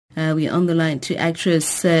We're on the line to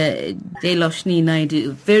actress Deloshni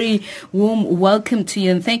Naidu. Very warm welcome to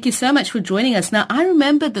you, and thank you so much for joining us. Now, I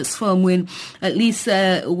remember this film when at least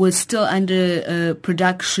was still under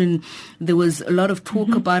production. There was a lot of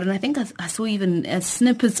talk about it, and I think I saw even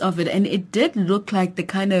snippets of it, and it did look like the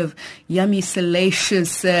kind of yummy,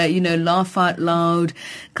 salacious, laugh out loud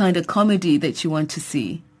kind of comedy that you want to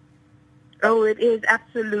see. Oh, it is,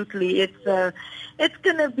 absolutely. It's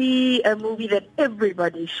going to be a movie that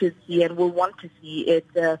everybody should see and will want to see.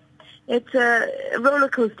 It's a roller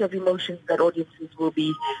coaster of emotions that audiences will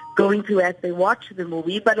be going through as they watch the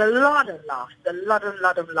movie, but a lot of laughs, and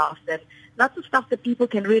lots of stuff that people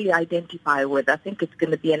can really identify with. I think it's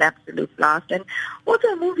going to be an absolute blast, and also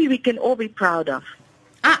a movie we can all be proud of.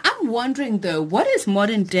 I'm wondering, though, what is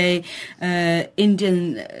modern-day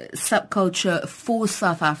Indian subculture for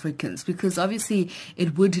South Africans? Because obviously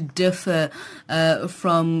it would differ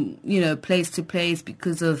from, place to place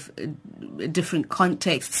because of different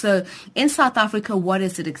contexts. So in South Africa, what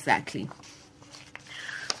is it exactly?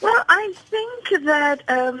 Well, I think that...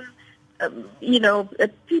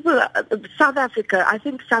 people, South Africa, I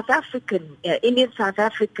think Indian South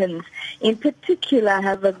Africans in particular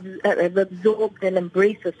have absorbed and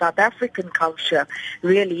embraced the South African culture,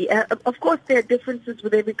 really. Of course, there are differences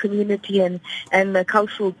with every community and the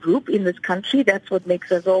cultural group in this country. That's what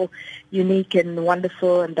makes us all unique and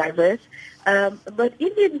wonderful and diverse. But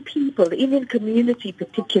Indian people, the Indian community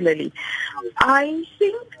particularly, I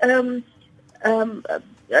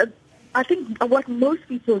think what most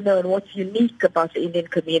people know and what's unique about the Indian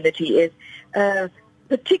community is,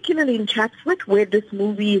 particularly in Chatsworth, where this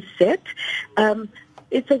movie is set,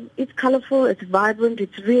 it's colorful, it's vibrant,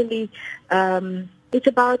 it's really, it's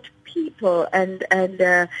about people and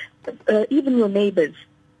even your neighbors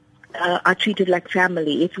are treated like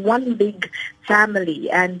family. It's one big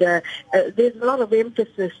family, and there's a lot of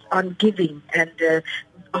emphasis on giving and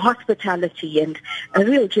hospitality and a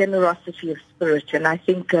real generosity of spirit, and I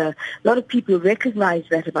think a lot of people recognize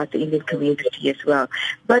that about the Indian community as well.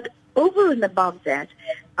 But over and above that,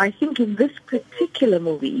 I think in this particular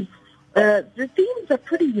movie, the themes are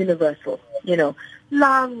pretty universal.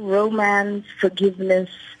 Love, romance, forgiveness,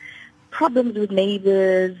 problems with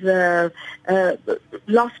neighbors,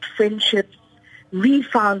 lost friendships,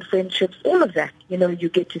 refound friendships, all of that, you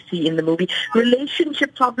get to see in the movie.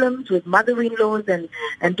 Relationship problems with mother-in-laws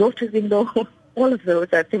and daughters-in-law, all of those,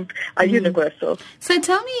 I think, are universal. So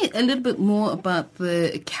tell me a little bit more about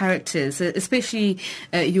the characters, especially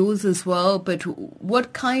yours as well, but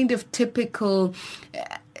what kind of typical...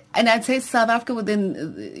 And I'd say South Africa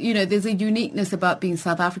within, there's a uniqueness about being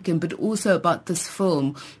South African, but also about this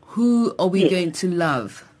film. Who are we going to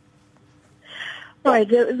love? All right,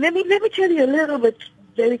 let me tell you a little bit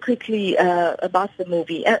very quickly about the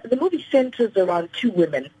movie. The movie centers around two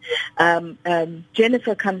women,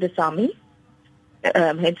 Jennifer Kandasamy,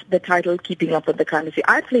 hence the title, Keeping Up with the Kandasamy.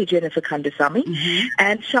 I play Jennifer Kandasamy,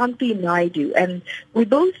 and Shanti Naidu, and we're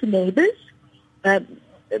both neighbors.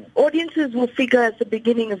 Audiences will figure at the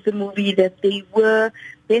beginning of the movie that they were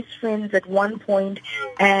best friends at one point,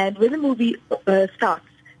 and when the movie starts,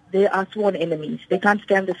 they are sworn enemies. They can't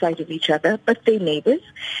stand the sight of each other, but they're neighbors,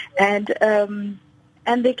 and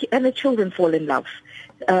the children fall in love.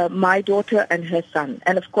 My daughter and her son,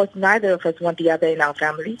 and of course, neither of us want the other in our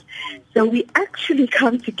families. So we actually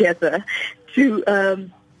come together to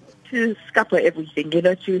scupper everything,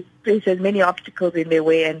 to place as many obstacles in their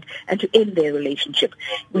way and to end their relationship.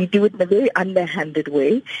 We do it in a very underhanded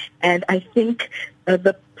way, and I think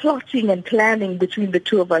the plotting and planning between the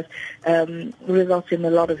two of us results in a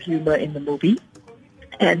lot of humor in the movie.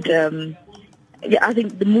 And I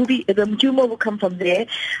think the humor will come from there.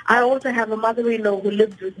 I also have a mother-in-law who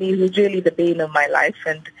lives with me, who's really the bane of my life,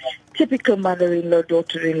 and typical mother-in-law,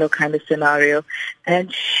 daughter-in-law kind of scenario.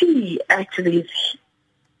 And she actually is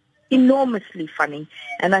enormously funny,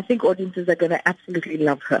 and I think audiences are going to absolutely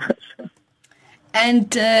love her.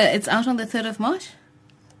 And it's out on the 3rd of March?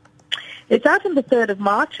 It's out on the 3rd of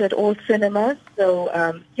March at all cinemas, so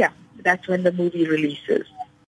that's when the movie releases.